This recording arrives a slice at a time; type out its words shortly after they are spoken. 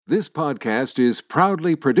This podcast is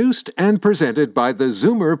proudly produced and presented by the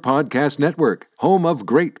Zoomer Podcast Network, home of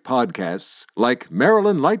great podcasts like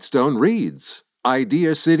Marilyn Lightstone Reads,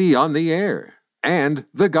 Idea City on the Air, and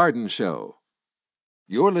The Garden Show.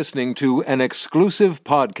 You're listening to an exclusive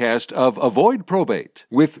podcast of Avoid Probate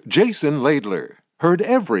with Jason Laidler, heard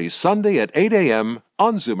every Sunday at 8 a.m.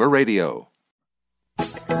 on Zoomer Radio.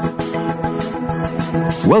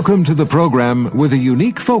 Welcome to the program with a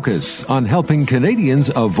unique focus on helping Canadians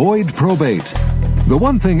avoid probate. The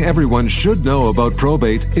one thing everyone should know about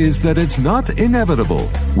probate is that it's not inevitable.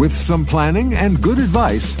 With some planning and good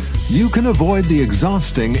advice, you can avoid the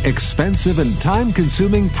exhausting, expensive, and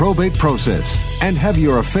time-consuming probate process and have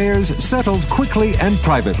your affairs settled quickly and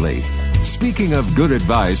privately. Speaking of good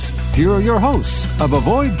advice, here are your hosts of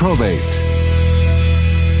Avoid Probate.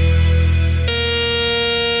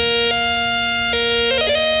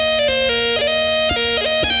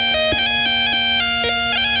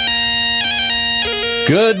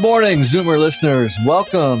 Good morning, Zoomer listeners.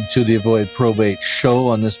 Welcome to the Avoid Probate show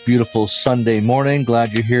on this beautiful Sunday morning.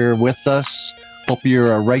 Glad you're here with us. Hope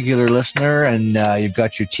you're a regular listener and you've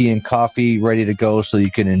got your tea and coffee ready to go so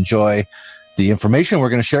you can enjoy the information we're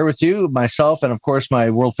going to share with you, myself, and of course my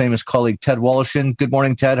world-famous colleague Ted Woloshyn. Good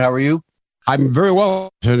morning, Ted. How are you? I'm very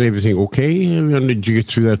well. Is everything okay? Did you get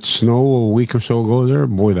through that snow a week or so ago there?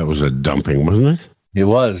 Boy, that was a dumping, wasn't it? It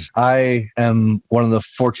was. I am one of the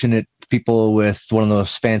fortunate people with one of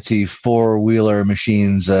those fancy four-wheeler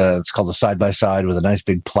machines. It's called a side-by-side with a nice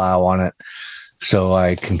big plow on it. So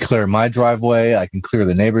I can clear my driveway, I can clear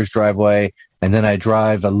the neighbor's driveway, and then I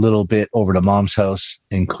drive a little bit over to Mom's house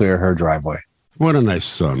and clear her driveway. What a nice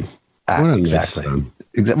son. What a exactly.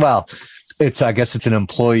 Nice son. Well, I guess it's an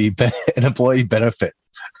employee benefit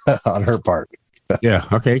on her part. Yeah,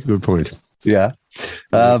 okay, good point. Yeah.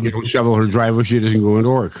 You don't shovel her driveway, she doesn't go into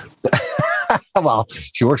work. Well,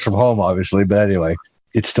 she works from home, obviously, but anyway,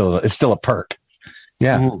 it's still a perk.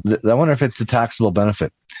 Yeah, I wonder if it's a taxable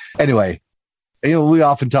benefit. Anyway, we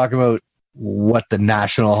often talk about what the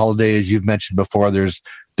national holiday is. You've mentioned before. There's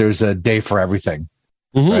a day for everything,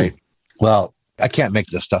 right? Well, I can't make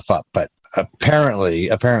this stuff up, but apparently,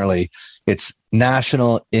 it's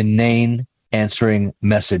National Inane Answering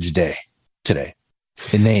Message Day today.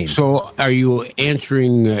 Inane. So, are you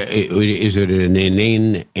answering? Is it an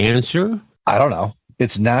inane answer? I don't know.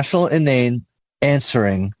 It's National Inane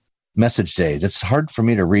Answering Message Day. That's hard for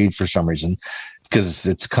me to read for some reason because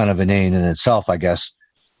it's kind of inane in itself, I guess.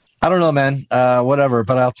 I don't know, man. Whatever.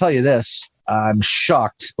 But I'll tell you this. I'm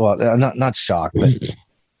shocked. Well, not shocked, but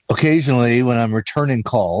occasionally when I'm returning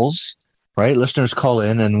calls, right? Listeners call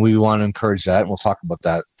in and we want to encourage that. And we'll talk about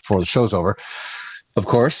that before the show's over, of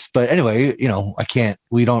course. But anyway,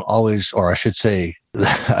 we don't always, or I should say,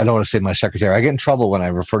 I don't want to say my secretary. I get in trouble when I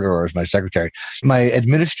refer to her as my secretary. My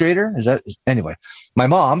administrator, my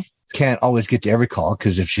mom can't always get to every call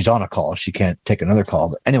because if she's on a call, she can't take another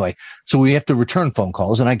call. But anyway, so we have to return phone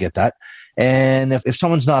calls, and I get that. And if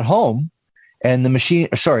someone's not home and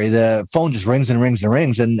the phone just rings and rings and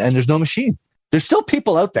rings and there's no machine, there's still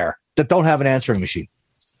people out there that don't have an answering machine.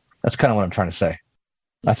 That's kind of what I'm trying to say.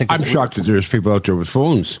 I'm shocked that there's people out there with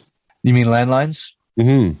phones. You mean landlines?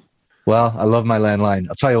 Mm-hmm. Well, I love my landline.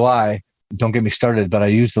 I'll tell you why. Don't get me started, but I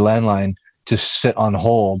use the landline to sit on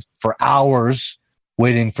hold for hours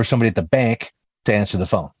waiting for somebody at the bank to answer the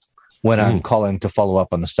phone when I'm calling to follow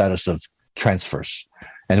up on the status of transfers.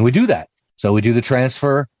 And we do that. So we do the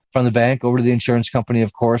transfer from the bank over to the insurance company,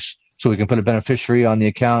 of course, so we can put a beneficiary on the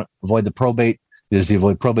account, avoid the probate. It is the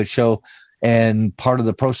Avoid Probate show. And part of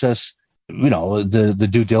the process, the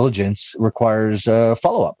due diligence requires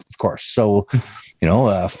follow-up, of course. So,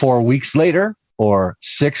 4 weeks later or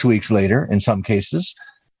 6 weeks later, in some cases,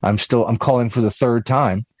 I'm calling for the third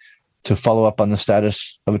time to follow up on the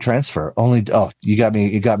status of a transfer. You got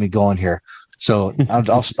me going here. So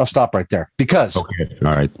I'll stop right there because. Okay.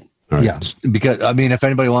 All right. Yeah, because if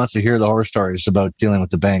anybody wants to hear the horror stories about dealing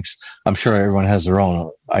with the banks, I'm sure everyone has their own,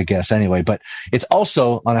 I guess, anyway. But it's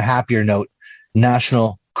also, on a happier note,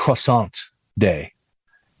 National Croissant Day.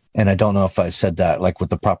 And I don't know if I said that like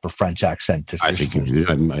with the proper French accent. I think you did.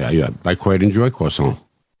 I quite enjoy croissant.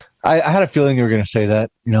 I had a feeling you were going to say that.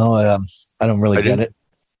 I don't really get it.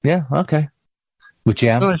 Yeah, okay. With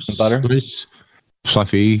jam and butter? Nice.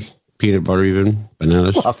 Fluffy, peanut butter even,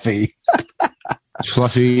 bananas. Fluffy. It's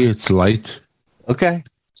fluffy, it's light. Okay.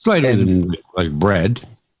 It's lighter than like bread.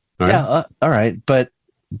 Right? Yeah, all right. But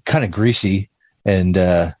kind of greasy and...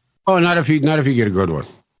 not if you get a good one.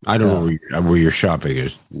 I don't know where your shopping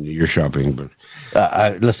is. You're shopping, but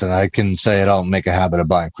listen, I can say I don't make a habit of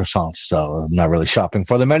buying croissants, so I'm not really shopping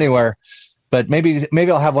for them anywhere. But maybe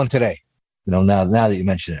I'll have one today. now that you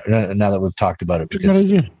mention it, now that we've talked about it, because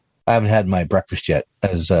I haven't had my breakfast yet,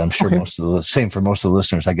 as I'm sure same for most of the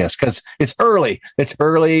listeners, I guess, because it's early. It's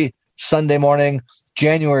early Sunday morning,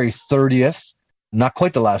 January 30th, not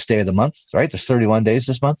quite the last day of the month, right? There's 31 days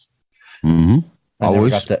this month. Mm-hmm.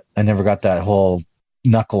 I never got that whole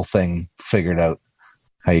knuckle thing figured out,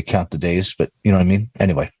 how you count the days, but you know what I mean?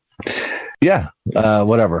 Anyway, yeah,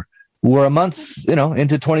 whatever. We're a month,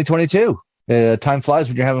 into 2022. Time flies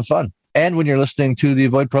when you're having fun and when you're listening to the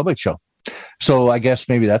Avoid Probate Show. So I guess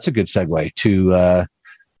maybe that's a good segue to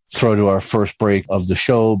throw to our first break of the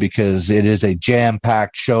show, because it is a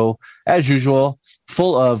jam-packed show, as usual,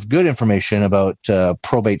 full of good information about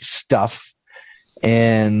probate stuff.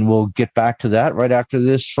 And we'll get back to that right after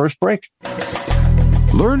this first break.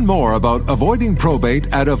 Learn more about avoiding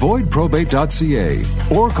probate at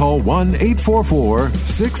avoidprobate.ca or call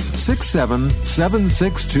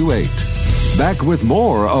 1-844-667-7628. Back with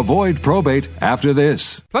more Avoid Probate after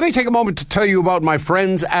this. Let me take a moment to tell you about my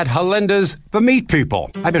friends at Halenda's The Meat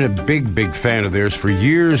People. I've been a big fan of theirs for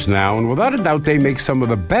years now, and without a doubt, they make some of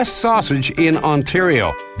the best sausage in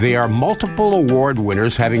Ontario. They are multiple award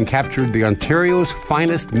winners, having captured the Ontario's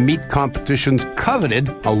Finest Meat Competition's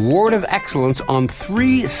coveted Award of Excellence on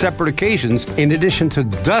 3 separate occasions, in addition to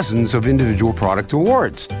dozens of individual product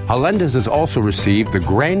awards. Halenda's has also received the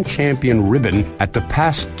Grand Champion ribbon at the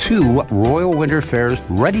past 2 Royal Winter Fair's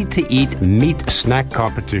ready-to-eat meat snack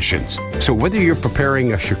competitions. So whether you're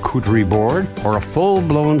preparing a charcuterie board or a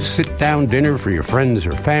full-blown sit-down dinner for your friends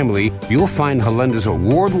or family, you'll find Halenda's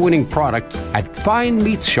award-winning products at fine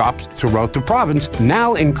meat shops throughout the province,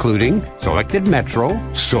 now including selected Metro,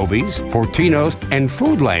 Sobeys, Fortino's, and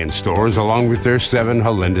Foodland stores, along with their 7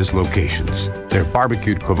 Halenda's locations. Their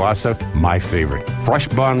barbecued kielbasa, my favorite. Fresh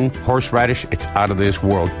bun, horseradish, it's out of this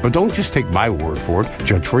world. But don't just take my word for it,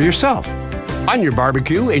 judge for yourself. On your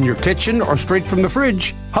barbecue, in your kitchen, or straight from the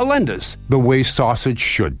fridge, Halenda's, the way sausage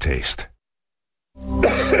should taste.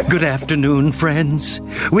 Good afternoon, friends.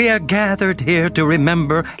 We are gathered here to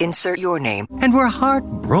remember... Insert your name. And we're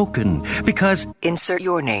heartbroken because... Insert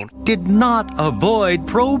your name. ...did not avoid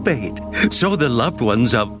probate. So the loved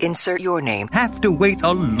ones of... Insert your name. ...have to wait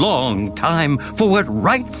a long time for what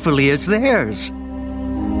rightfully is theirs.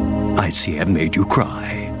 I see I've made you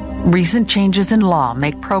cry. Recent changes in law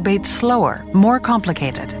make probate slower, more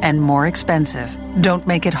complicated, and more expensive. Don't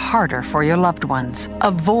make it harder for your loved ones.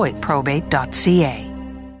 Avoidprobate.ca.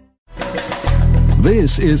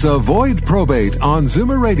 This is Avoid Probate on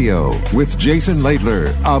Zoomer Radio with Jason Laidler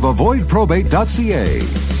of avoidprobate.ca.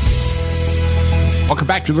 Welcome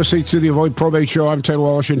back to listening to the Avoid Probate Show. I'm Ted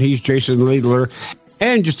Walsh, and he's Jason Laidler.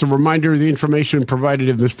 And just a reminder, the information provided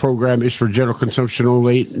in this program is for general consumption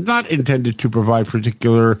only, not intended to provide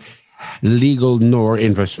particular legal nor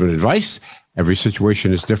investment advice. Every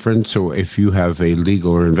situation is different, so if you have a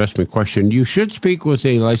legal or investment question, you should speak with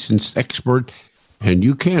a licensed expert. And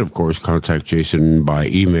you can, of course, contact Jason by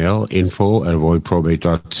email,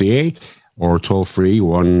 info@avoidprobate.ca, or toll free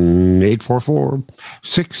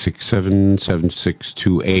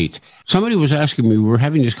 1-844-667-7628. Somebody was asking me, we were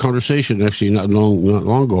having this conversation actually not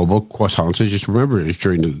long ago about croissants. I just remembered it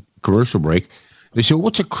during the commercial break. They said,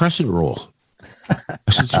 "What's a crescent roll?"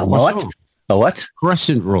 I said, a what? A what?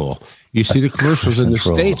 Crescent roll. You see the commercials in the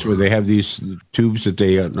States where they have these tubes that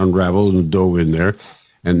they unravel and the dough in there,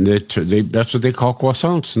 and that's what they call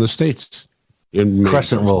croissants in the States.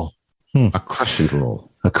 Crescent roll. A crescent roll.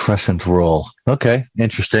 A crescent roll. Okay,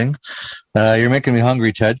 interesting. You're making me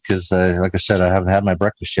hungry, Ted, because like I said, I haven't had my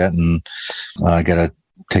breakfast yet, and I got to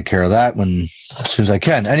take care of that as soon as I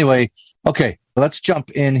can. Anyway, okay, let's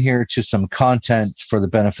jump in here to some content for the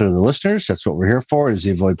benefit of the listeners. That's what we're here for, is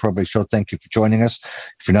the Avoid Probate Show. Thank you for joining us.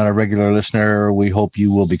 If you're not a regular listener, we hope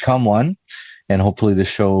you will become one, and hopefully this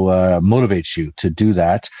show motivates you to do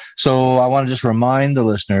that. So I want to just remind the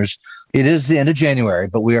listeners, it is the end of January,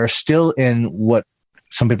 but we are still in what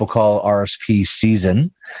some people call RSP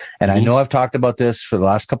season. And I know I've talked about this for the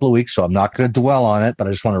last couple of weeks, so I'm not going to dwell on it, but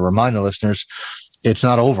I just want to remind the listeners, it's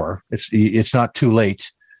not over. It's not too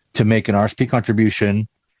late to make an RSP contribution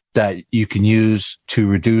that you can use to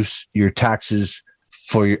reduce your taxes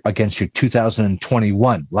against your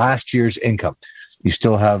 2021, last year's income. You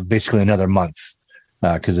still have basically another month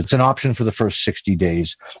because it's an option for the first 60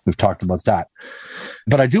 days. We've talked about that.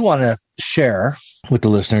 But I do want to share with the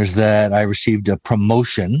listeners that I received a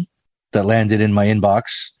promotion that landed in my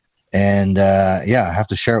inbox. And I have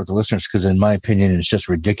to share it with the listeners because in my opinion, it's just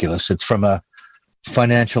ridiculous. It's from a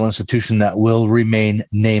financial institution that will remain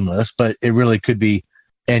nameless, but it really could be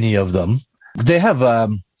any of them. They have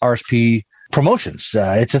RSP promotions.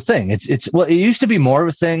 It's a thing. It used to be more of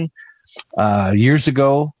a thing years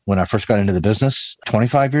ago when I first got into the business,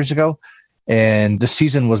 25 years ago. And the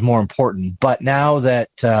season was more important. But now that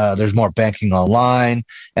there's more banking online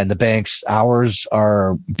and the bank's hours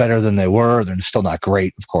are better than they were, they're still not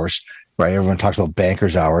great, of course, right? Everyone talks about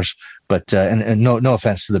bankers' hours, but and no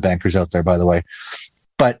offense to the bankers out there, by the way.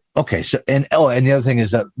 But okay, so and the other thing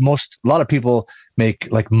is that a lot of people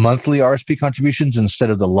make like monthly RSP contributions instead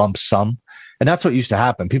of the lump sum, and that's what used to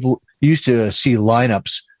happen. People used to see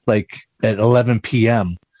lineups like at 11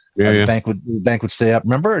 p.m. The bank would stay up.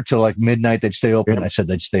 Remember, until like midnight they'd stay open. Yeah. I said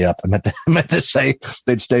they'd stay up. I meant to say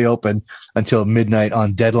they'd stay open until midnight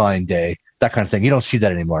on deadline day. That kind of thing. You don't see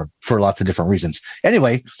that anymore for lots of different reasons.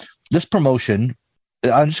 Anyway, this promotion,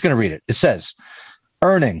 I'm just going to read it. It says,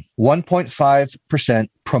 earning 1.5%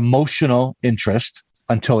 promotional interest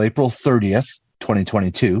until April 30th,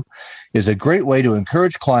 2022, is a great way to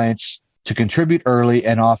encourage clients to contribute early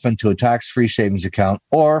and often to a tax-free savings account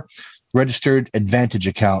or registered advantage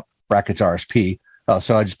account, brackets RSP.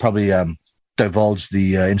 So I just probably divulged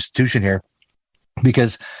the institution here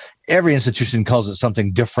because every institution calls it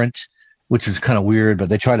something different, which is kind of weird, but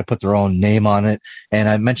they try to put their own name on it. And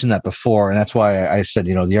I mentioned that before, and that's why I said,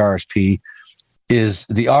 the RRSP is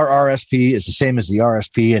the RRSP is the same as the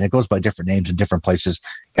RSP, and it goes by different names in different places.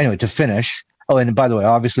 Anyway, to finish. Oh, and by the way,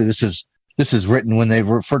 obviously this is written when they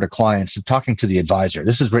refer to clients, talking to the advisor.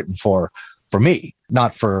 This is written for me,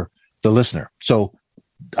 not for the listener. So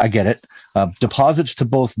I get it. Deposits to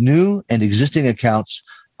both new and existing accounts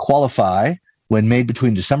qualify when made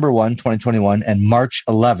between December 1, 2021 and March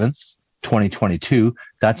 11th, 2022.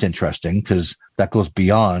 That's interesting because that goes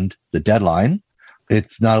beyond the deadline.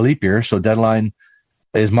 It's not a leap year, so deadline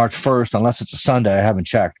is March 1st, unless it's a Sunday. I haven't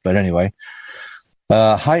checked, but anyway.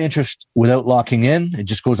 High interest without locking in. It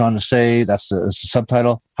just goes on to say, that's the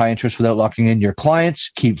subtitle, high interest without locking in. Your clients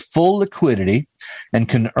keep full liquidity and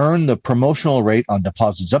can earn the promotional rate on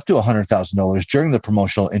deposits up to $100,000 during the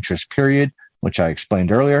promotional interest period, which I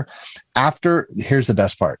explained earlier. Here's the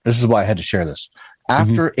best part. This is why I had to share this.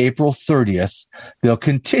 After April 30th, they'll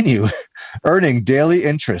continue earning daily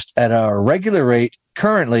interest at a regular rate,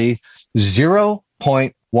 currently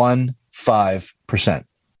 0.15%.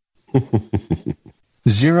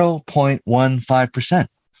 0.15%.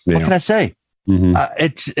 Yeah. What can I say?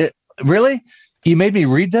 Really? You made me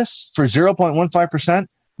read this for 0.15%?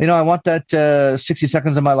 I want that 60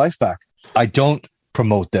 seconds of my life back. I don't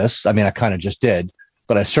promote this. I mean, I kind of just did,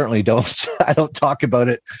 but I certainly don't. I don't talk about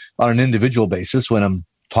it on an individual basis when I'm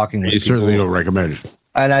talking with people. You certainly don't recommend it.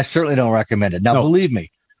 And I certainly don't recommend it. Now, Believe me,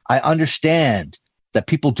 I understand that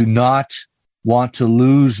people do not want to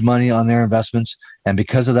lose money on their investments. And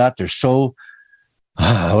because of that, they're so,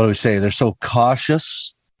 they're so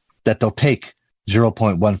cautious that they'll take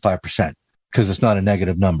 0.15% because it's not a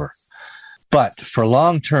negative number. But for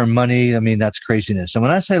long-term money, I mean, that's craziness. And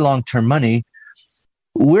when I say long-term money,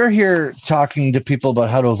 we're here talking to people about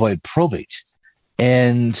how to avoid probate.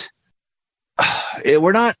 And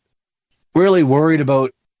we're not really worried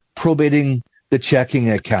about probating the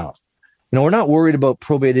checking account. We're not worried about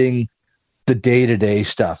probating the day-to-day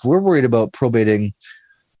stuff. We're worried about probating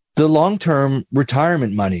the long-term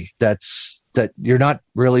retirement money that you're not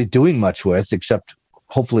really doing much with, except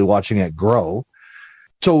hopefully watching it grow.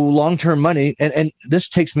 So long-term money, and this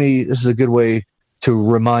is a good way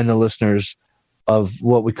to remind the listeners of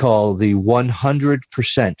what we call the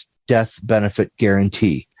 100% death benefit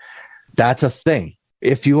guarantee. That's a thing.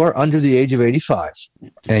 If you are under the age of 85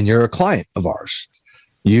 and you're a client of ours,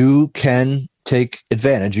 you can take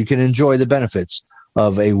advantage. You can enjoy the benefits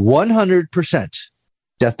of a 100%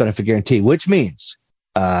 death benefit guarantee, which means,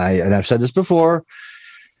 and I've said this before,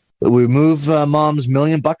 we move mom's $1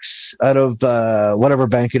 million out of whatever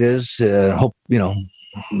bank it is. Hope,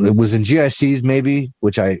 it was in GICs maybe,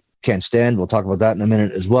 which I can't stand. We'll talk about that in a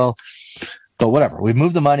minute as well. But whatever, we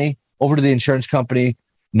moved the money over to the insurance company.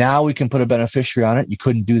 Now we can put a beneficiary on it. You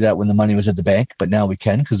couldn't do that when the money was at the bank, but now we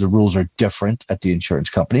can because the rules are different at the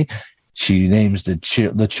insurance company. She names the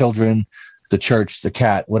children, the church, the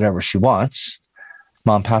cat, whatever she wants.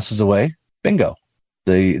 Mom passes away. Bingo.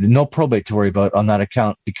 No probate to worry about on that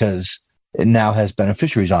account because it now has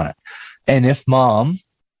beneficiaries on it. And if mom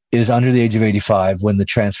is under the age of 85 when the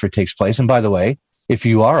transfer takes place, and by the way, if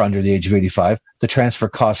you are under the age of 85, the transfer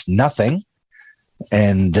costs nothing.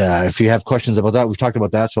 And if you have questions about that, we've talked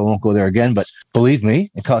about that, so I won't go there again. But believe me,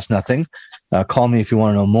 it costs nothing. Call me if you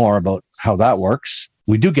want to know more about how that works.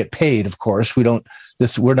 We do get paid, of course. We're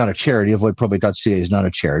not a charity. AvoidProbate.ca is not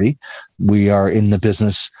a charity. We are in the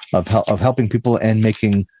business of helping people and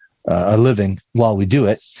making a living while we do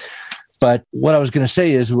it. But what I was going to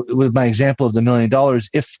say is, with my example of the $1 million,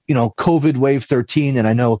 if, COVID wave 13, and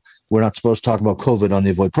I know we're not supposed to talk about COVID on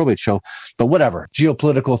the Avoid Probate show, but whatever,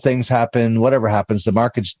 geopolitical things happen, whatever happens, the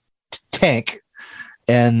markets tank,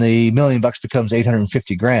 and the $1 million becomes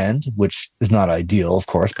 $850,000, which is not ideal, of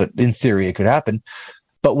course, but in theory it could happen.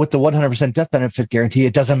 But with the 100% death benefit guarantee,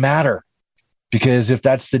 it doesn't matter, because if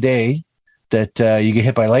that's the day that you get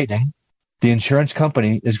hit by lightning, the insurance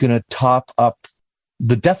company is going to top up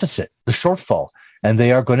the deficit, the shortfall, and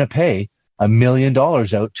they are going to pay $1 million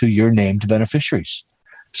out to your named beneficiaries.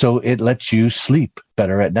 So it lets you sleep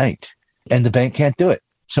better at night, and the bank can't do it.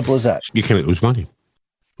 Simple as that. You can't lose money.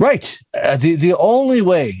 Right. The only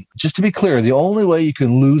way, just to be clear, the only way you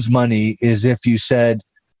can lose money is if you said,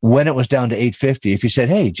 when it was down to $850, if you said,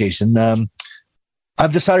 hey, Jason,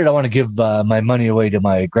 I've decided I want to give my money away to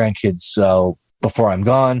my grandkids before I'm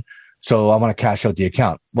gone, so I want to cash out the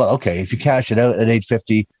account. Well, okay, if you cash it out at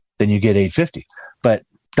 $850, then you get $850. But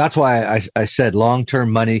that's why I said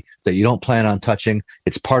long-term money that you don't plan on touching.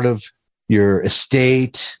 It's part of your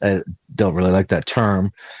estate. I don't really like that term,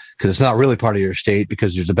 because it's not really part of your estate,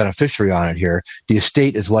 because there's a beneficiary on it here. The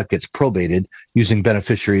estate is what gets probated. Using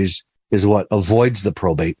beneficiaries is what avoids the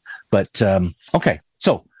probate. But okay,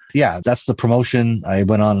 so yeah, that's the promotion. I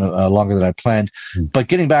went on longer than I planned. But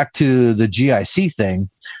getting back to the GIC thing,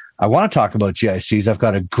 I want to talk about GICs. I've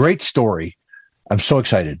got a great story. I'm so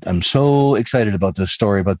excited. I'm so excited about this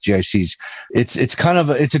story about GICs.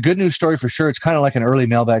 It's a good news story for sure. It's kind of like an early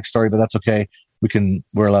mailbag story, but that's okay.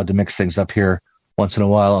 We're allowed to mix things up here once in a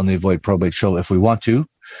while on the Avoid Probate show if we want to.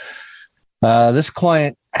 This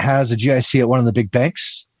client has a GIC at one of the big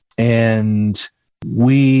banks, and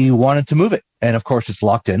we wanted to move it. And of course, it's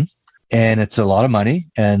locked in, and it's a lot of money,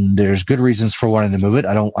 and there's good reasons for wanting to move it.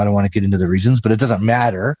 I don't want to get into the reasons, but it doesn't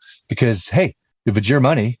matter, because, hey, if it's your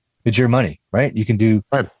money, it's your money, right? You can do,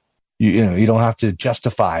 right. You don't have to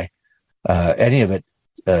justify any of it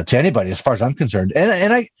to anybody, as far as I'm concerned.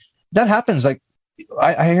 And that happens. Like,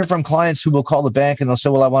 I hear from clients who will call the bank and they'll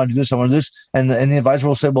say, well, I want to do this, I want to do this. And the advisor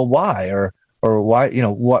will say, well, why? Or why,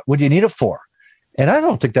 what do you need it for? And I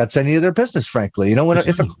don't think that's any of their business, frankly.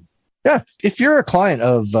 If you're a client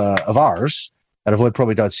of ours at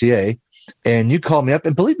avoidprobate.ca, and you call me up,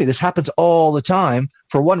 and believe me, this happens all the time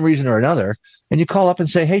for one reason or another, and you call up and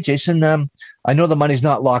say, hey, Jason, I know the money's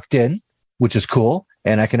not locked in, which is cool,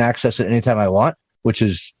 and I can access it anytime I want, which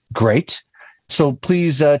is great. So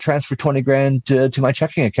please transfer $20,000 to my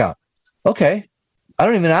checking account. Okay. I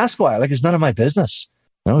don't even ask why. Like, it's none of my business.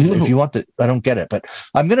 If you want I don't get it, but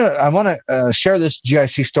I want to share this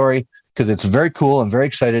GIC story because it's very cool. I'm very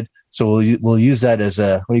excited. So we'll use that as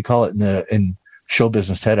a, what do you call it in show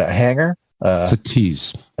business, Ted? A hanger? It's a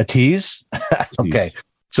tease. A tease? Okay.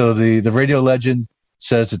 So the radio legend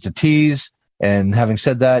says it's a tease. And having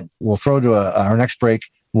said that, we'll throw to our next break.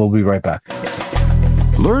 We'll be right back.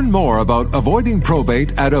 Learn more about avoiding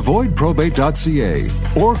probate at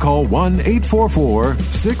avoidprobate.ca or call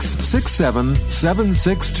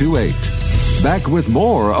 1-844-667-7628. Back with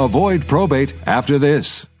more Avoid Probate after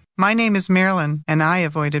this. My name is Marilyn, and I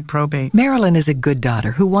avoided probate. Marilyn is a good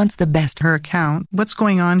daughter who wants the best. Her account, what's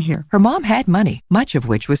going on here? Her mom had money, much of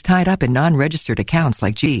which was tied up in non-registered accounts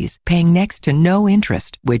like G's, paying next to no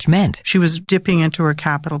interest, which meant she was dipping into her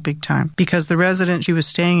capital big time because the residence she was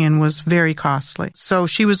staying in was very costly. So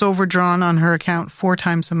she was overdrawn on her account 4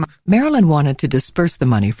 times a month. Marilyn wanted to disperse the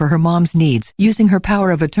money for her mom's needs using her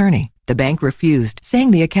power of attorney. The bank refused,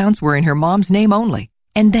 saying the accounts were in her mom's name only.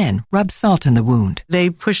 And then rubbed salt in the wound. They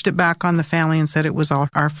pushed it back on the family and said it was all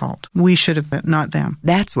our fault. We should have been, not them.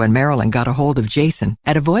 That's when Marilyn got a hold of Jason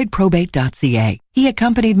at avoidprobate.ca. He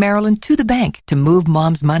accompanied Marilyn to the bank to move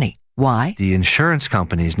mom's money. Why? The insurance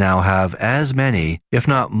companies now have as many, if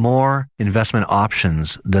not more, investment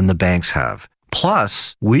options than the banks have.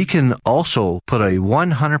 Plus, we can also put a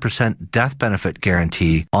 100% death benefit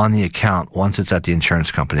guarantee on the account once it's at the insurance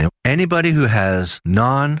company. Anybody who has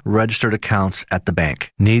non-registered accounts at the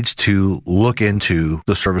bank needs to look into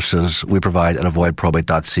the services we provide at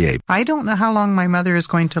avoidprobate.ca. I don't know how long my mother is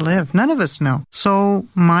going to live. None of us know. So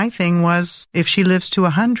my thing was, if she lives to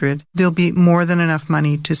 100, there'll be more than enough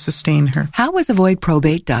money to sustain her. How was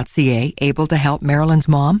avoidprobate.ca able to help Marilyn's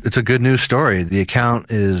mom? It's a good news story. The account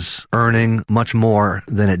is earning much more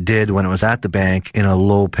than it did when it was at the bank in a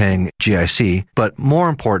low-paying GIC. But more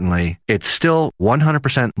importantly, it's still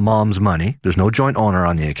 100% mom's money. There's no joint owner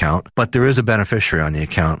on the account, but there is a beneficiary on the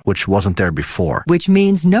account, which wasn't there before. Which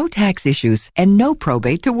means no tax issues and no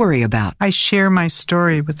probate to worry about. I share my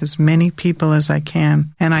story with as many people as I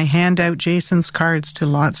can, and I hand out Jason's cards to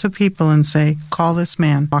lots of people and say, call this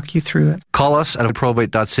man, walk you through it. Call us at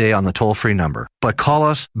probate.ca on the toll-free number, but call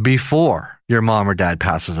us before your mom or dad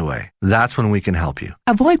passes away. That's when we can help you.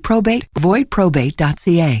 Avoid probate,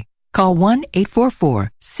 avoidprobate.ca. Call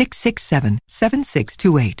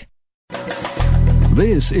 1-844-667-7628.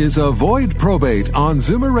 This is Avoid Probate on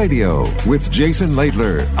Zoomer Radio with Jason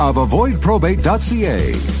Laidler of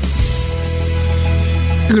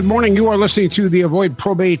avoidprobate.ca. Good morning. You are listening to the Avoid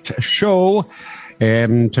Probate Show.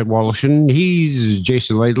 And Ted Wallachin, he's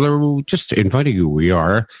Jason Laidler. Just inviting you, we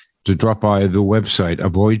are, to drop by the website,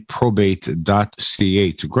 avoidprobate.ca.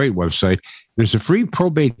 It's a great website. There's a free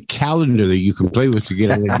probate calendar that you can play with to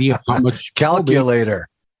get an idea of how much. Calculator.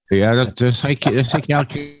 Yeah, that's a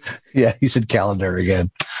calculator. Yeah, you said calendar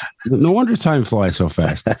again. No wonder time flies so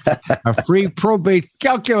fast. A free probate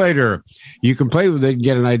calculator. You can play with it and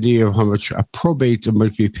get an idea of how much a probate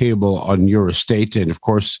might be payable on your estate. And of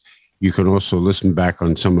course, you can also listen back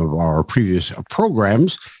on some of our previous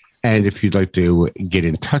programs. And if you'd like to get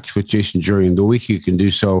in touch with Jason during the week, you can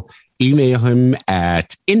do so. Email him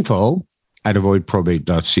at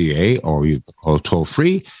info@avoidprobate.ca, or you call toll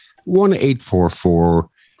free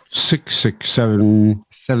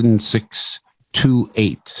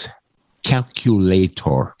 1-844-667-7628.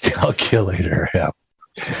 Calculator. Calculator, yeah.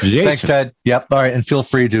 Jason. Thanks, Ted. Yep. All right. And feel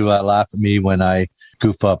free to laugh at me when I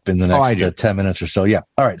goof up in the next 10 minutes or so. Yeah.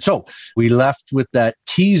 All right. So we left with that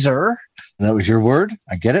teaser. That was your word.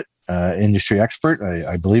 I get it. Industry expert.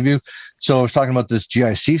 I believe you. So I was talking about this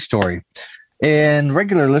GIC story. And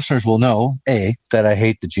regular listeners will know, that I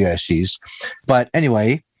hate the GICs. But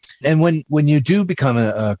anyway, and when you do become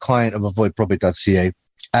a client of avoidprobate.ca,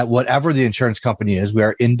 at whatever the insurance company is, we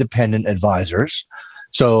are independent advisors.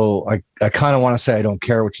 So I kind of want to say I don't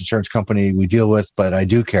care which insurance company we deal with, but I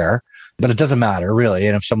do care. But it doesn't matter, really.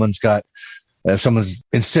 And if someone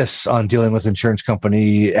insists on dealing with insurance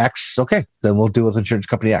company X, okay, then we'll deal with insurance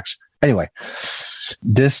company X. Anyway,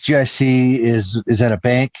 this GIC is at a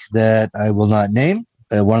bank that I will not name,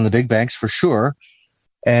 one of the big banks for sure,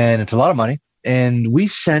 and it's a lot of money. And we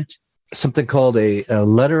sent something called a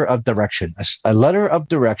letter of direction, a letter of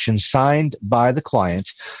direction signed by the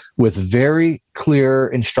client with very clear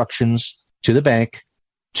instructions to the bank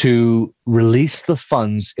to release the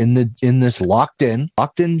funds in this locked in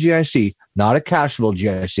GIC, not a cashable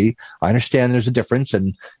GIC. I understand there's a difference,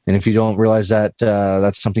 and if you don't realize that,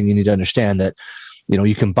 that's something you need to understand, that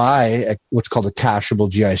you can buy what's called a cashable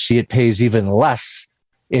GIC. It pays even less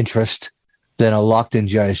interest than a locked in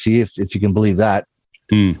GIC, if you can believe that.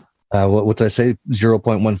 What did I say?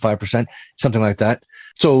 0.15%, something like that.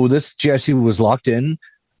 So this GIC was locked in.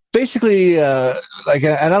 Basically, and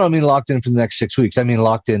I don't mean locked in for the next 6 weeks. I mean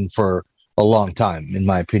locked in for a long time, in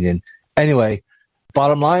my opinion. Anyway,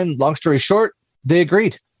 bottom line, long story short, they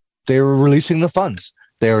agreed. They were releasing the funds.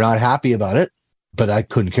 They were not happy about it, but I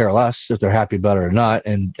couldn't care less if they're happy about it or not.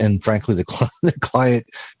 And frankly, the client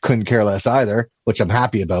couldn't care less either, which I'm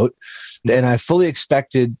happy about. And I fully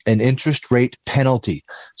expected an interest rate penalty.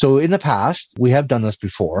 So in the past, we have done this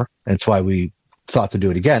before. And that's why we thought to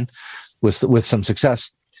do it again with some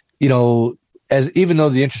success. Even though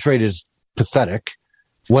the interest rate is pathetic,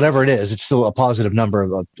 whatever it is, it's still a positive number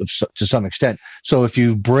to some extent. So if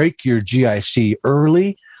you break your GIC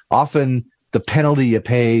early, often the penalty you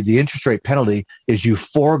pay, the interest rate penalty, is you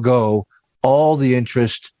forego all the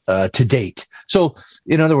interest to date. So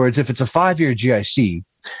in other words, if it's a 5-year GIC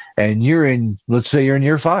and let's say you're in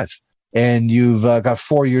year 5 and you've got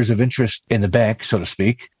 4 years of interest in the bank, so to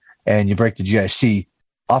speak, and you break the GIC,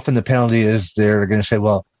 often the penalty is they're going to say,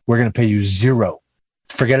 well, we're going to pay you 0.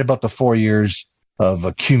 Forget about the 4 years of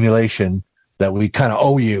accumulation that we kind of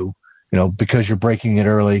owe you, because you're breaking it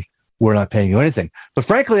early. We're not paying you anything. But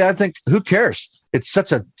frankly, I think, who cares? It's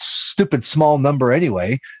such a stupid small number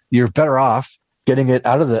anyway. You're better off getting it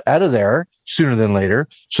out of there sooner than later,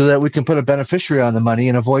 so that we can put a beneficiary on the money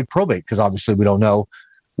and avoid probate. Because obviously we don't know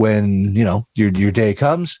when your day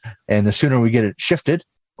comes, and the sooner we get it shifted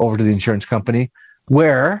over to the insurance company,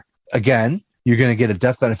 where again you're going to get a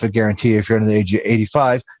death benefit guarantee if you're under the age of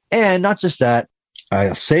 85. And not just that,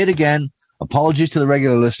 I'll say it again. Apologies to the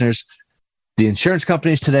regular listeners. The insurance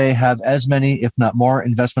companies today have as many, if not more,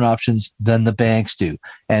 investment options than the banks do.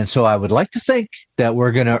 And so I would like to think that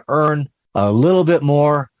we're going to earn a little bit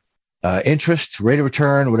more interest, rate of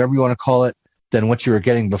return, whatever you want to call it, than what you were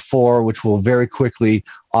getting before, which will very quickly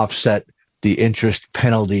offset the interest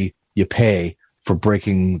penalty you pay for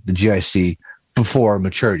breaking the GIC before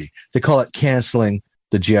maturity. They call it canceling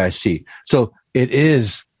the GIC. So it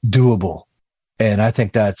is doable. And I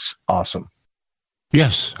think that's awesome.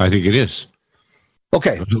 Yes, I think it is.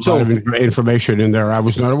 Okay. There's So a lot of information in there I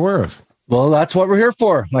was not aware of. well, that's what we're here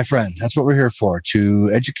for, my friend. That's what we're here for, to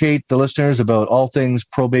educate the listeners about all things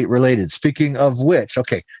probate related. Speaking of which,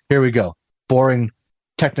 okay, here we go. Boring,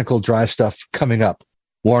 technical, dry stuff coming up.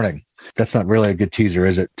 Warning. That's not really a good teaser,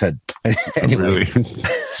 is it, Ted? Anyway, Really.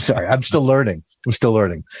 sorry, I'm still learning.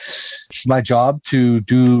 It's my job to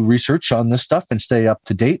do research on this stuff and stay up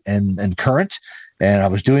to date and current. And I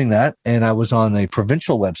was doing that, and I was on a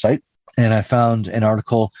provincial website, and I found an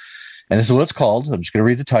article, and this is what it's called. I'm just going to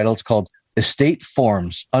read the title. It's called Estate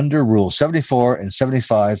Forms under Rules 74 and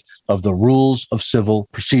 75 of the Rules of Civil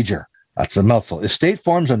Procedure. That's a mouthful. Estate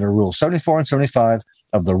Forms under Rules 74 and 75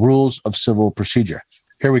 of the Rules of Civil Procedure.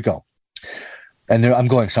 Here we go. And I'm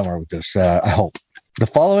going somewhere with this, I hope. The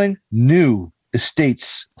following new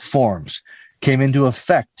estates forms came into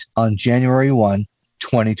effect on January 1,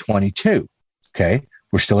 2022. Okay.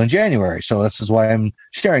 We're still in January, so this is why I'm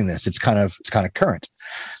sharing this. It's kind of current.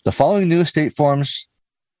 The following new estate forms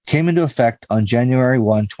came into effect on January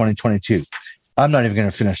 1, 2022. I'm not even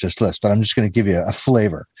going to finish this list, but I'm just going to give you a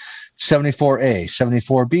flavor. 74A,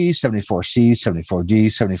 74B, 74C, 74D,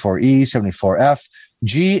 74E, 74F,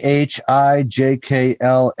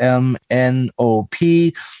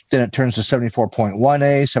 GHIJKLMNOP. Then it turns to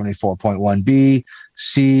 74.1A, 74.1B,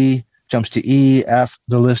 C, jumps to E, F.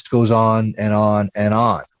 The list goes on and on and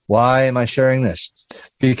on. Why am I sharing this?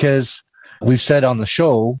 Because we've said on the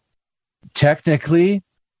show, technically,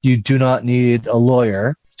 you do not need a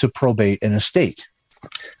lawyer to probate an estate.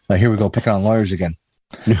 Now, here we go, picking on lawyers again.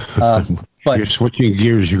 But you're switching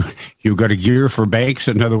gears. You've got a gear for banks,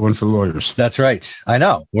 another one for lawyers. That's right. I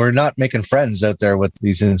know. We're not making friends out there with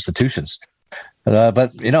these institutions. But,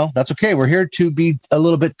 that's okay. We're here to be a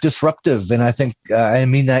little bit disruptive. And I think I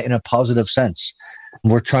mean that in a positive sense.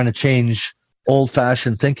 We're trying to change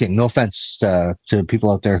old-fashioned thinking. No offense to people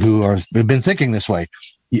out there who've been thinking this way.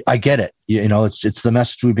 I get it. It's the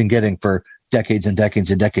message we've been getting for decades and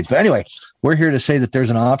decades and decades. But anyway, we're here to say that there's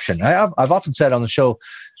an option. I've often said on the show,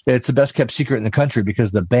 it's the best kept secret in the country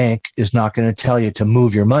because the bank is not going to tell you to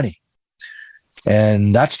move your money.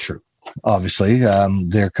 And that's true. Obviously,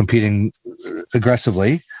 they're competing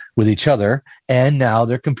aggressively with each other. And now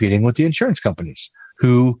they're competing with the insurance companies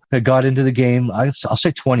who had got into the game, I'll say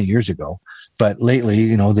 20 years ago. But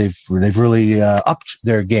lately, they've really upped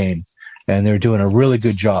their game. And they're doing a really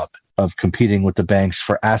good job of competing with the banks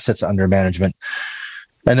for assets under management.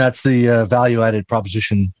 And that's the value-added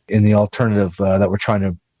proposition in the alternative that we're trying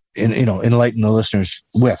to enlighten the listeners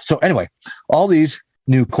with. So anyway, all these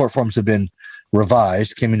new court forms have been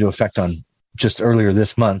revised, came into effect on just earlier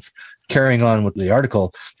this month. Carrying on with the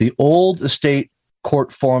article, the old estate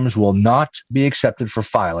court forms will not be accepted for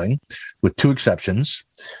filing, with two exceptions: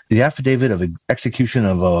 the affidavit of execution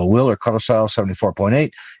of a will or codicil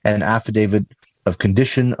 74.8 and affidavit of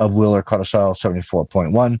condition of will or codicil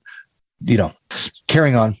 74.1.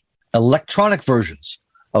 Carrying on, electronic versions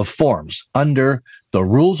of forms under the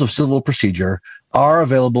Rules of Civil Procedure are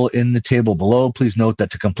available in the table below. Please note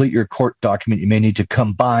that to complete your court document, you may need to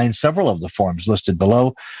combine several of the forms listed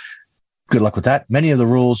below. Good luck with that. Many of the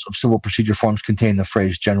Rules of Civil Procedure forms contain the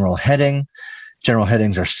phrase general heading. General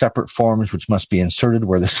headings are separate forms which must be inserted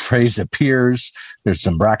where this phrase appears. There's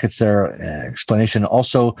some brackets there, explanation.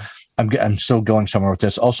 Also, I'm still going somewhere with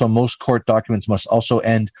this. Also, most court documents must also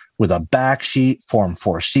end with a back sheet, Form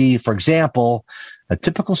 4C. For example, a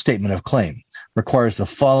typical statement of claim requires the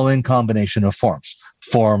following combination of forms: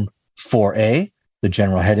 Form 4A, the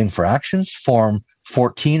general heading for actions; Form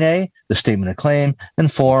 14A, the statement of claim; and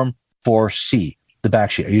Form 4C, the back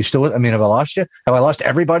sheet. Are you still with? Have I lost you? Have I lost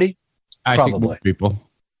everybody? Probably. I think most people.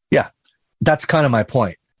 Yeah, that's kind of my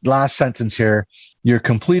point. Last sentence here. Your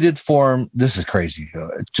completed form, this is crazy.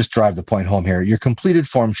 Just drive the point home here. Your completed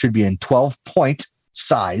form should be in 12-point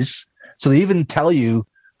size. So they even tell you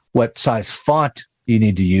what size font you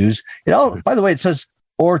need to use. By the way, it says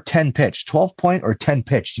or 10 pitch, 12-point or 10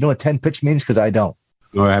 pitch. Do you know what 10 pitch means? Because I don't.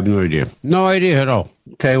 No, I have no idea. No idea at all.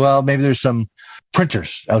 Okay, well, maybe there's some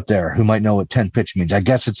printers out there who might know what 10 pitch means. I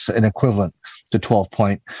guess it's an equivalent to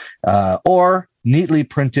 12-point. Or neatly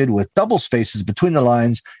printed with double spaces between the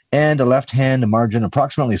lines and a left-hand margin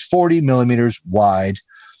approximately 40 millimeters wide.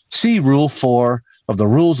 See Rule 4 of the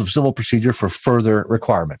Rules of Civil Procedure for further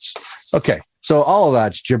requirements. Okay, so all of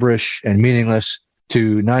that's gibberish and meaningless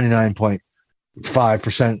to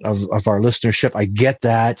 99.5% of our listenership. I get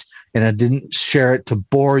that, and I didn't share it to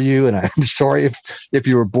bore you, and I'm sorry if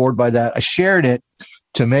you were bored by that. I shared it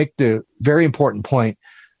to make the very important point.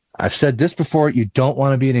 I've said this before. You don't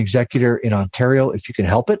want to be an executor in Ontario if you can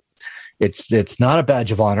help it. It's not a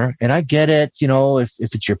badge of honor. And I get it. If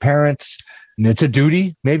it's your parents and it's a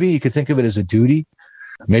duty, maybe you could think of it as a duty.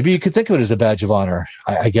 Maybe you could think of it as a badge of honor.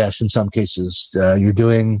 I guess in some cases, you're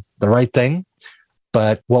doing the right thing.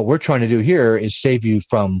 But what we're trying to do here is save you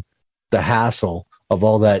from the hassle of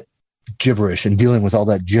all that gibberish and dealing with all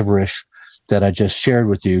that gibberish that I just shared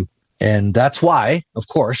with you. And that's why, of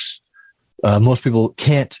course, most people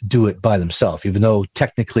can't do it by themselves, even though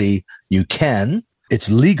technically you can. It's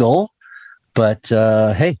legal. But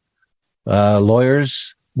hey,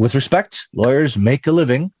 lawyers, with respect, lawyers make a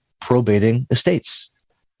living probating estates.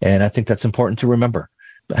 And I think that's important to remember.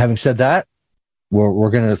 But having said that, we're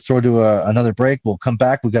going to throw to another break. We'll come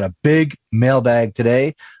back. We've got a big mailbag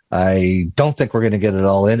today. I don't think we're going to get it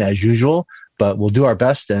all in as usual, but we'll do our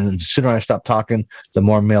best. And the sooner I stop talking, the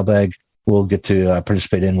more mailbag we'll get to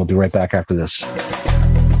participate in. We'll be right back after this.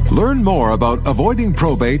 Learn more about avoiding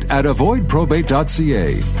probate at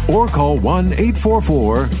avoidprobate.ca or call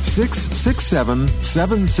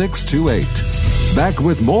 1-844-667-7628. Back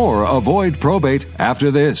with more Avoid Probate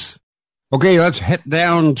after this. Okay, let's head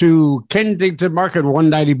down to Kensington Market,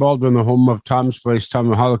 190 Baldwin, the home of Tom's Place. Tom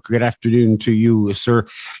Mahalik, good afternoon to you, sir.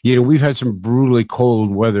 We've had some brutally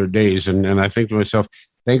cold weather days, and I think to myself,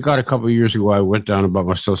 thank God a couple of years ago I went down and bought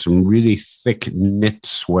myself some really thick knit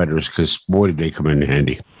sweaters because, boy, did they come in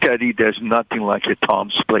handy. Teddy, there's nothing like a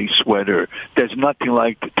Tom's Place sweater. There's nothing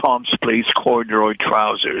like the Tom's Place corduroy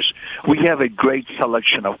trousers. We have a great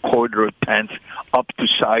selection of corduroy pants up to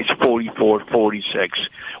size 44, 46.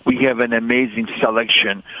 We have an amazing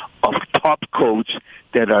selection of top coats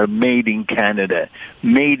that are made in Canada.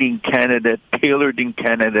 Made in Canada, tailored in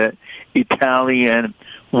Canada, Italian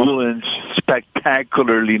woolens,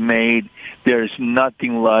 spectacularly made. There's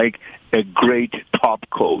nothing like a great top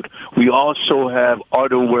coat. We also have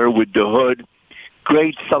outerwear with the hood.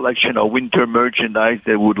 Great selection of winter merchandise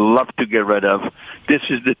that would love to get rid of. This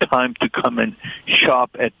is the time to come and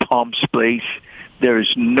shop at Tom's Place. There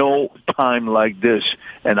is no time like this.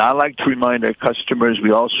 And I like to remind our customers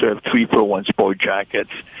we also have 3-for-1 sport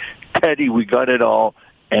jackets. Teddy, we got it all,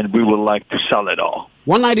 and we would like to sell it all.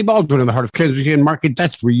 190 Baldwin in the heart of Kensington Market.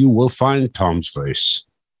 That's where you will find Tom's Place.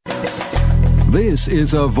 This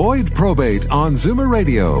is Avoid Probate on Zoomer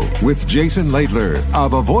Radio with Jason Laidler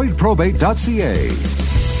of avoidprobate.ca.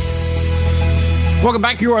 Welcome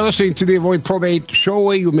back. You are listening to the Avoid Probate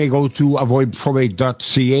Show. You may go to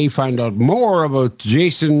avoidprobate.ca, find out more about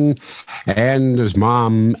Jason and his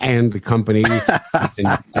mom and the company.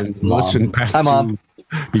 and listen back Hi, Mom.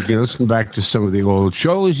 You can listen back to some of the old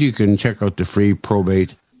shows. You can check out the free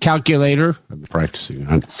probate calculator I'm practicing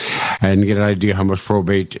on and get an idea how much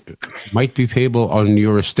probate might be payable on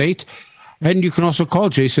your estate. And you can also call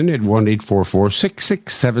Jason at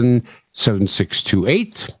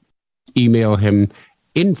 1-844-667-7628. Email him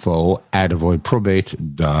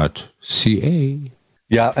info@avoidprobate.ca.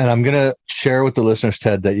 Yeah, and I'm going to share with the listeners,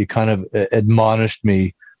 Ted, that you kind of admonished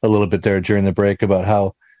me a little bit there during the break about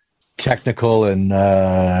how technical and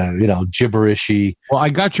gibberishy. Well, I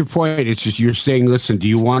got your point. It's just you're saying, listen, do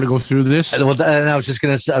you want to go through this? And I was just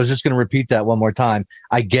gonna repeat that one more time.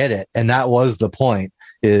 I get it, and that was the point.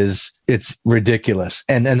 Is it's ridiculous,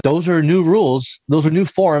 and those are new rules. Those are new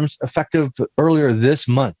forms effective earlier this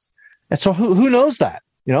month. And so who knows that?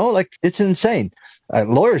 It's insane.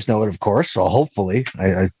 Lawyers know it, of course. So hopefully,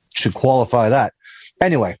 I should qualify that.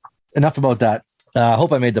 Anyway, enough about that. I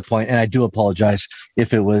hope I made the point, and I do apologize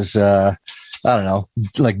if it was,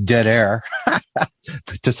 like dead air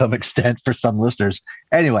to some extent for some listeners.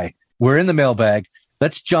 Anyway, we're in the mailbag.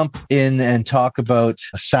 Let's jump in and talk about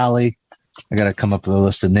Sally. I got to come up with a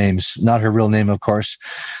list of names. Not her real name, of course.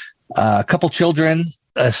 A couple children,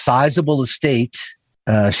 a sizable estate.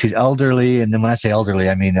 She's elderly, and then when I say elderly,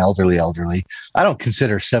 I mean elderly. I don't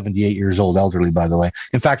consider 78 years old elderly, by the way.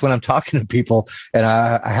 In fact, when I'm talking to people, and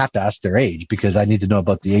I have to ask their age because I need to know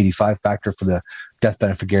about the 85 factor for the death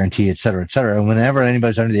benefit guarantee, et cetera, et cetera. And whenever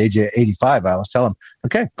anybody's under the age of 85, I always tell them,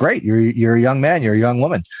 okay, great, you're a young man, you're a young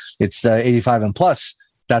woman. It's 85 and plus.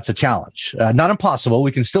 That's a challenge. Not impossible.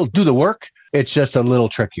 We can still do the work. It's just a little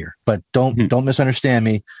trickier. But don't misunderstand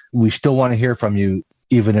me. We still want to hear from you,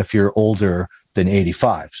 even if you're older than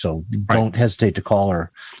 85. So don't hesitate to call or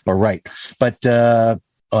write. But I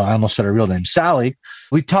almost said her real name, Sally.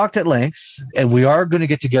 We talked at length, and we are going to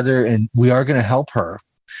get together and we are going to help her.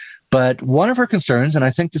 But one of her concerns, and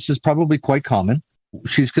I think this is probably quite common,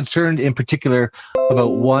 she's concerned in particular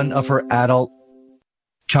about one of her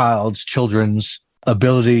children's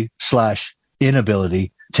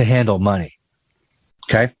ability/inability to handle money.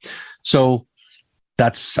 Okay. So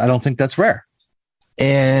I don't think that's rare.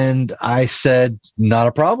 And I said, not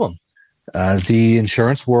a problem. The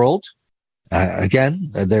insurance world, again,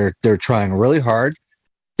 they're trying really hard.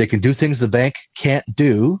 They can do things the bank can't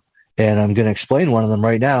do. And I'm going to explain one of them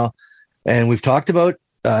right now. And we've talked about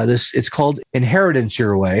this. It's called Inheritance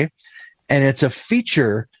Your Way. And it's a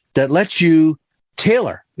feature that lets you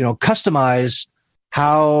tailor, customize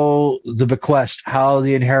how the bequest, how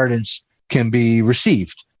the inheritance can be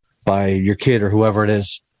received by your kid or whoever it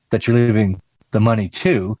is that you're leaving the money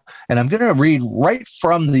to. And I'm going to read right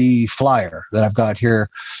from the flyer that I've got here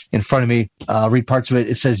in front of me. I'll read parts of it.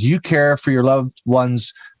 It says, you care for your loved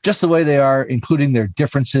ones just the way they are, including their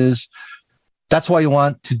differences. That's why you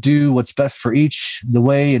want to do what's best for each. The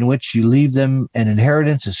way in which you leave them an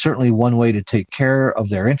inheritance is certainly one way to take care of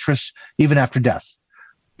their interests, even after death.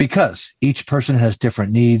 Because each person has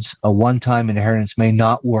different needs, a one-time inheritance may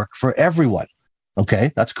not work for everyone.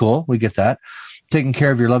 Okay, that's cool. We get that. Taking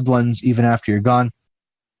care of your loved ones even after you're gone.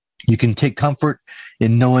 You can take comfort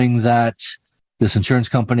in knowing that this insurance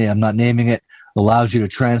company, I'm not naming it, allows you to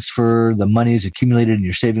transfer the monies accumulated in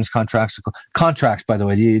your savings contracts. Contracts, by the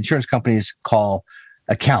way, the insurance companies call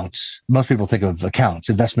accounts. Most people think of accounts,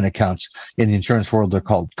 investment accounts. In the insurance world, they're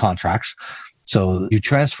called contracts. So you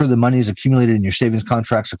transfer the monies accumulated in your savings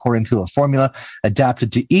contracts according to a formula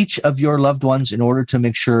adapted to each of your loved ones in order to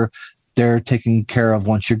make sure they're taken care of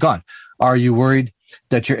once you're gone. Are you worried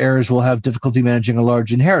that your heirs will have difficulty managing a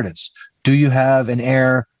large inheritance? Do you have an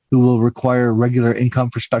heir who will require regular income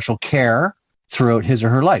for special care throughout his or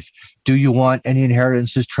her life? Do you want any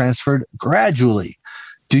inheritances transferred gradually?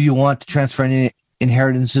 Do you want to transfer any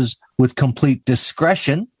inheritances with complete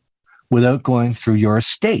discretion without going through your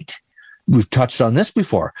estate? We've touched on this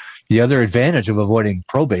before. The other advantage of avoiding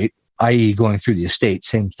probate, i.e. going through the estate,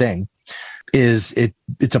 same thing, is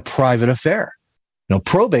it's a private affair.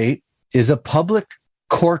 Probate is a public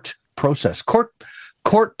court process. Court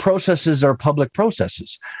processes are public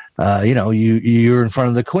processes. You're in front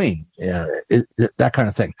of the queen, that kind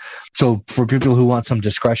of thing. So for people who want some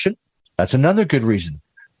discretion, that's another good reason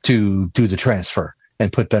to do the transfer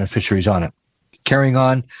and put beneficiaries on it. Carrying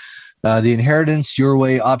on, the Inheritance Your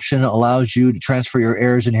Way option allows you to transfer your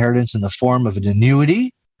heirs' inheritance in the form of an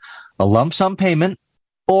annuity, a lump sum payment,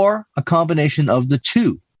 or a combination of the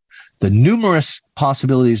two. The numerous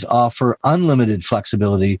possibilities offer unlimited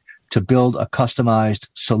flexibility to build a customized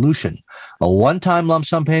solution. A one-time lump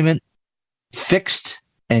sum payment, fixed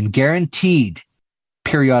and guaranteed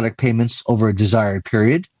periodic payments over a desired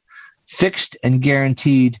period, fixed and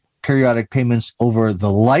guaranteed periodic payments over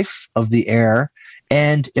the life of the heir,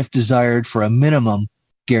 and if desired for a minimum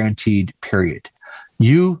guaranteed period.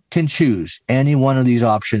 You can choose any one of these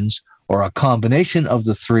options or a combination of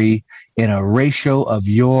the three in a ratio of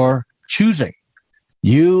your choosing.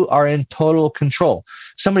 You are in total control.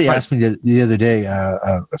 Somebody asked me the other day,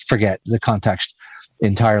 forget the context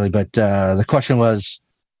entirely, but the question was,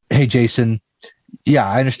 hey, Jason, yeah,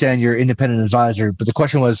 I understand you're an independent advisor, but the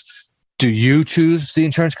question was, do you choose the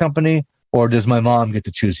insurance company or does my mom get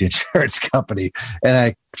to choose the insurance company? And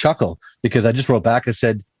I chuckled because I just wrote back and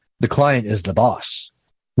said, the client is the boss.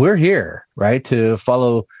 We're here, right, to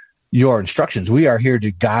follow your instructions. We are here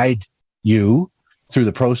to guide you through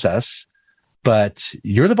the process, but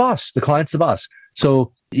you're the boss. The client's the boss.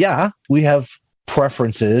 So yeah, we have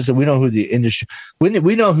preferences and we know who the industry,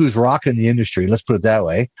 we know who's rocking the industry. Let's put it that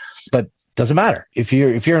way, but doesn't matter. If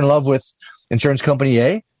you're in love with insurance company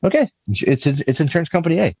A, okay, it's insurance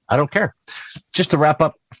company A. I don't care. Just to wrap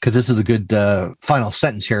up, because this is a good final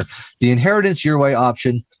sentence here. The Inheritance Your Way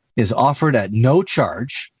option is offered at no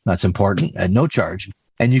charge. That's important, at no charge.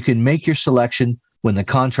 And you can make your selection when the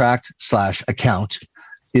contract/account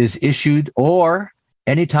is issued or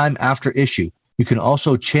anytime after issue. You can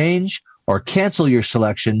also change or cancel your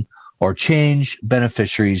selection or change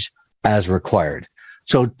beneficiaries as required.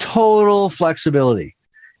 So total flexibility.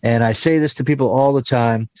 And I say this to people all the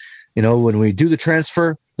time. When we do the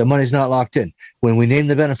transfer, the money's not locked in. When we name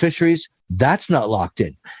the beneficiaries, that's not locked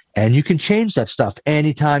in. And you can change that stuff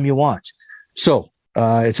anytime you want. So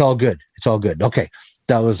it's all good. It's all good. Okay.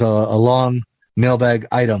 That was a long mailbag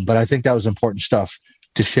item, but I think that was important stuff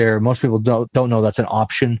to share. Most people don't know that's an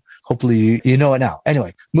option. Hopefully you know it now.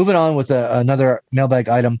 Anyway, moving on with another mailbag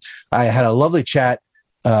item. I had a lovely chat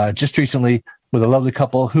just recently with a lovely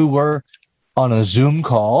couple who were on a Zoom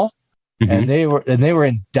call, and they were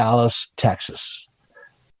in Dallas, Texas.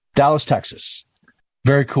 Dallas, Texas.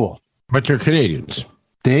 Very cool. But they're Canadians.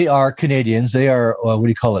 They are Canadians. They are, what do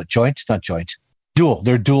you call it? Joint? Not joint. Dual.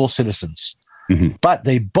 They're dual citizens. But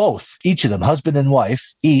they both, each of them, husband and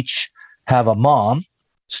wife, each have a mom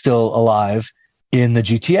still alive in the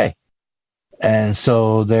GTA. And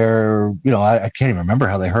so they're, I can't even remember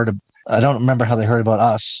how they heard. I don't remember how they heard about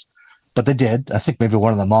us, but they did. I think maybe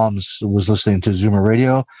one of the moms was listening to Zoomer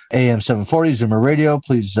Radio, AM 740, Zoomer Radio.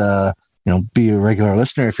 Please, be a regular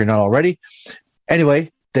listener if you're not already.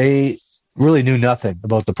 Anyway, they really knew nothing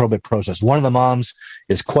about the probate process. One of the moms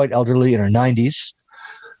is quite elderly in her 90s,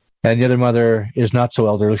 and the other mother is not so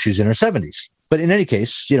elderly. She's in her 70s. But in any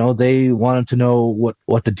case, they wanted to know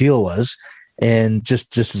what the deal was. And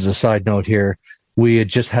just as a side note here, we had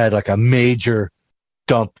just had like a major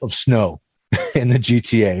dump of snow in the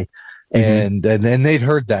GTA. And then they'd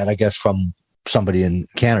heard that, I guess, from somebody in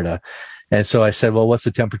Canada. And so I said, well, what's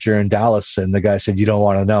the temperature in Dallas? And the guy said, you don't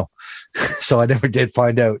want to know. So I never did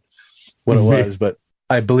find out what it was, but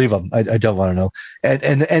I believe him. I don't want to know.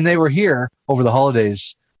 And they were here over the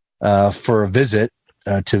holidays for a visit,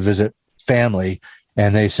 to visit family.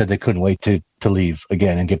 And they said they couldn't wait to leave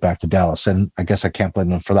again and get back to Dallas. And I guess I can't blame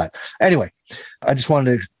them for that. Anyway, I just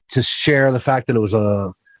wanted to share the fact that it was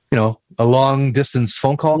a long distance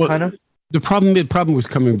phone call, kind of. The problem with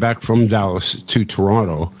coming back from Dallas to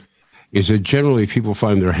Toronto is that generally people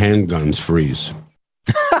find their handguns freeze.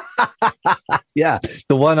 Yeah.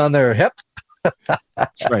 The one on their hip.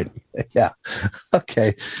 That's right. Yeah.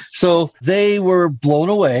 Okay. So they were blown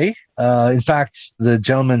away. In fact, the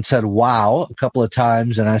gentleman said, wow, a couple of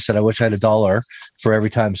times. And I said, I wish I had $1 for every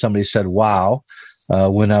time somebody said, wow,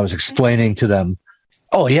 when I was explaining to them.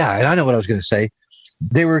 Oh, yeah. And I know what I was going to say.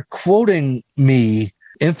 They were quoting me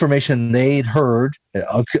information they'd heard,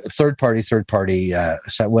 third party,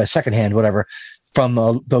 secondhand, whatever, from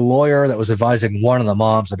the lawyer that was advising one of the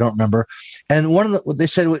moms. I don't remember. And they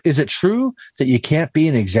said, is it true that you can't be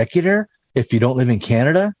an executor if you don't live in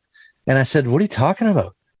Canada? And I said, what are you talking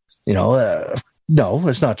about? No,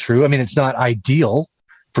 it's not true. I mean, it's not ideal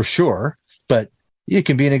for sure, but you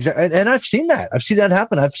can be an executor. And I've seen that. I've seen that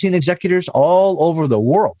happen. I've seen executors all over the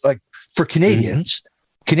world, like for Canadians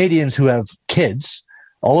who have kids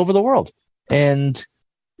all over the world. And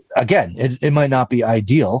again, it might not be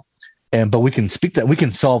ideal, but we can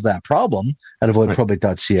solve that problem at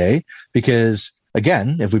avoidprobate.ca, because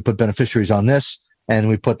again, if we put beneficiaries on this and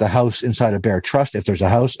we put the house inside a bare trust, if there's a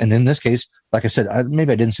house, and in this case, like I said,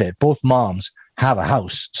 maybe I didn't say it, both moms have a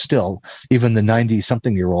house still. Even the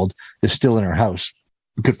 90-something-year-old is still in her house.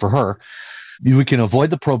 Good for her. We can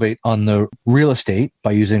avoid the probate on the real estate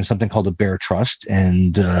by using something called a bare trust.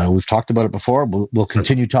 And we've talked about it before. We'll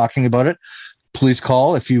continue talking about it. Please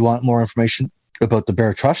call if you want more information about the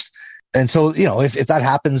bare trust. And so, if that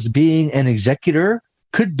happens, being an executor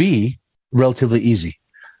could be relatively easy.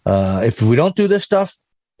 If we don't do this stuff,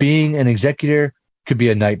 being an executor could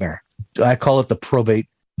be a nightmare. I call it the probate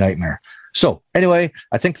nightmare. So anyway,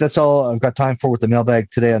 I think that's all I've got time for with the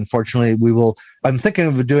mailbag today. Unfortunately, I'm thinking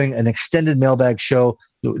of doing an extended mailbag show,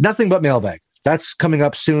 nothing but mailbag. That's coming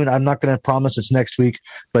up soon. I'm not going to promise it's next week,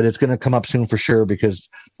 but it's going to come up soon for sure, because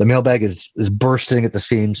the mailbag is bursting at the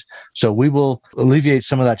seams. So we will alleviate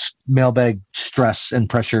some of that mailbag stress and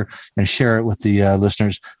pressure and share it with the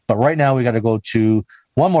listeners. But right now we got to go to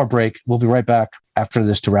one more break. We'll be right back after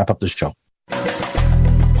this to wrap up this show.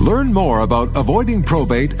 Learn more about avoiding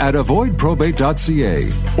probate at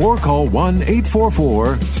avoidprobate.ca or call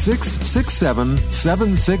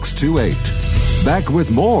 1-844-667-7628. Back with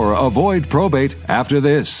more Avoid Probate after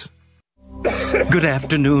this. Good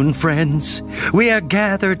afternoon, friends. We are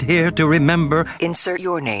gathered here to remember... Insert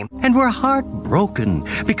your name. And we're heartbroken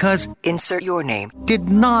because... Insert your name. ...did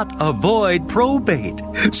not avoid probate.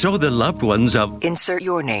 So the loved ones of... Insert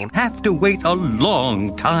your name. ...have to wait a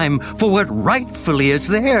long time for what rightfully is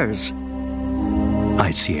theirs. I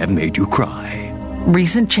see I've made you cry.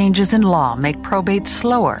 Recent changes in law make probate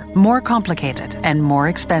slower, more complicated, and more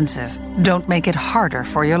expensive. Don't make it harder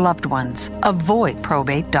for your loved ones.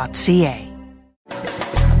 Avoidprobate.ca.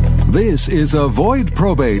 This is Avoid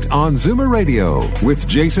Probate on Zoomer Radio with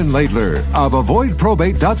Jason Laidler of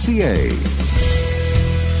avoidprobate.ca.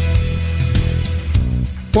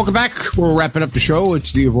 Welcome back. We're wrapping up the show.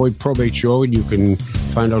 It's the Avoid Probate Show, and you can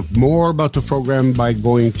find out more about the program by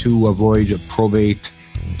going to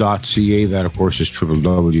avoidprobate.ca. That, of course, is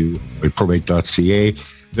www.avoidprobate.ca.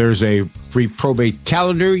 There's a free probate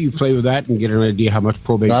calendar. You play with that and get an idea how much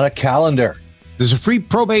probate... Not a calendar. There's a free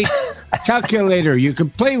probate calculator. You can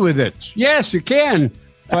play with it. Yes, you can.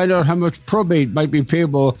 Find out how much probate might be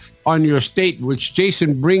payable on your estate, which,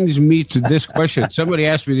 Jason, brings me to this question. Somebody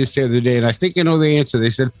asked me this the other day, and I think I know the answer. They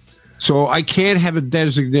said, so I can't have a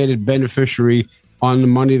designated beneficiary on the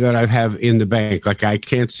money that I have in the bank. Like, I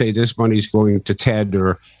can't say this money's going to Ted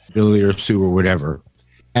or Billy or Sue or whatever.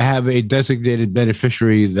 I have a designated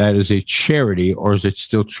beneficiary that is a charity, or is it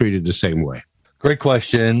still treated the same way? Great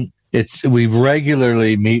question. We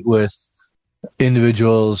regularly meet with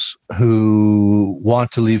individuals who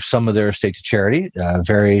want to leave some of their estate to charity.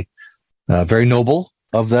 Very noble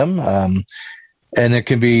of them. And there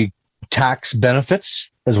can be tax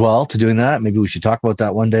benefits as well to doing that. Maybe we should talk about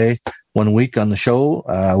that one week on the show.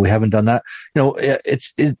 We haven't done that.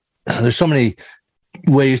 There's so many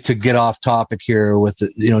ways to get off topic here with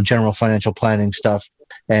general financial planning stuff.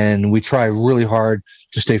 And we try really hard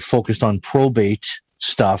to stay focused on probate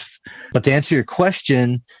stuff. But to answer your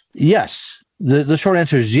question, yes. The short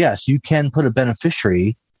answer is yes. You can put a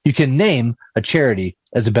beneficiary. You can name a charity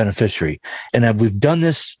as a beneficiary. And we've done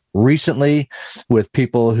this recently with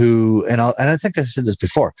people who, and I think I said this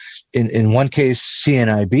before, in one case,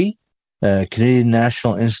 CNIB, Canadian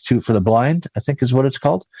National Institute for the Blind, I think is what it's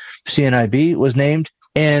called. CNIB was named,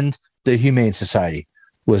 and the Humane Society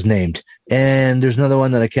was named. And there's another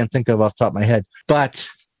one that I can't think of off the top of my head. But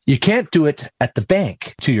you can't do it at the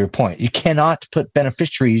bank, to your point. You cannot put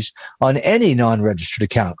beneficiaries on any non-registered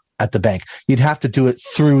account at the bank. You'd have to do it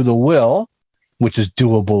through the will, which is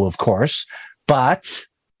doable, of course. But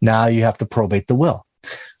now you have to probate the will.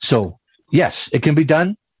 So, yes, it can be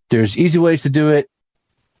done. There's easy ways to do it,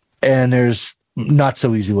 and there's not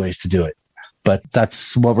so easy ways to do it. But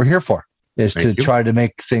that's what we're here for, is to try to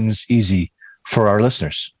make things easy for our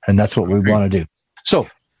listeners. And that's what we want to do. So,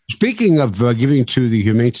 speaking of giving to the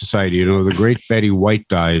Humane Society, the great Betty White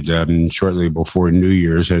died shortly before New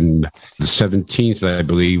Year's, and the 17th, I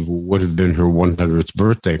believe, would have been her 100th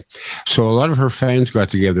birthday. So a lot of her fans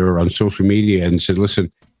got together on social media and said,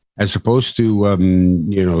 listen, as opposed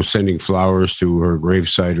to, sending flowers to her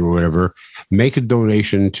gravesite or whatever, make a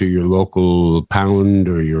donation to your local pound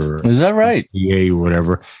or your... Is that right? PA or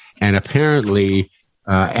whatever. And apparently...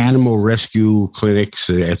 animal rescue clinics,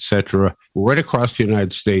 etc., right across the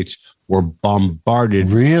United States were bombarded.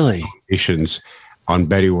 Really? On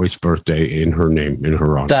Betty White's birthday in her name, in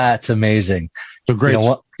her honor. That's amazing. So great.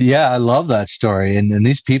 Yeah, I love that story. And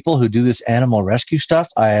these people who do this animal rescue stuff,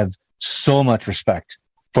 I have so much respect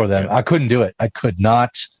for them. Yeah. I couldn't do it. I could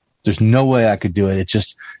not. There's no way I could do it. It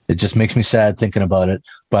just makes me sad thinking about it.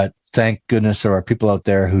 But thank goodness there are people out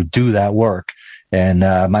there who do that work. And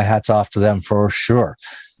my hat's off to them for sure.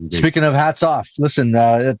 Indeed. Speaking of hats off, listen,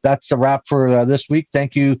 that's a wrap for this week.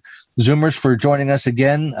 Thank you, Zoomers, for joining us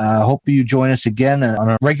again. Hope you join us again on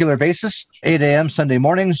a regular basis, 8 a.m. Sunday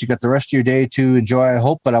mornings. You got the rest of your day to enjoy, I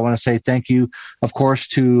hope. But I want to say thank you, of course,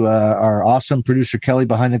 to our awesome producer, Kelly,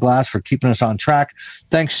 behind the glass, for keeping us on track.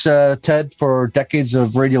 Thanks, Ted, for decades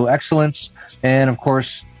of radio excellence. And, of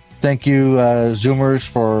course, thank you, Zoomers,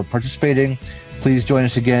 for participating. Please join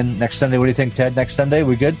us again next Sunday. What do you think, Ted? Next Sunday,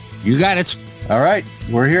 we good? You got it. All right.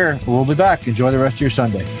 We're here. We'll be back. Enjoy the rest of your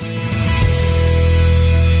Sunday.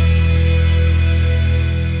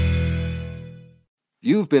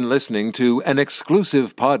 You've been listening to an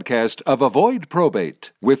exclusive podcast of Avoid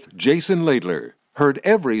Probate with Jason Laidler. Heard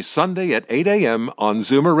every Sunday at 8 a.m. on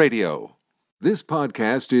Zoomer Radio. This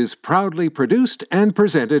podcast is proudly produced and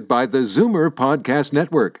presented by the Zoomer Podcast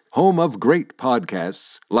Network, home of great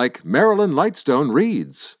podcasts like Marilyn Lightstone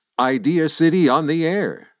Reads, Idea City on the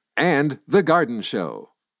Air, and The Garden Show.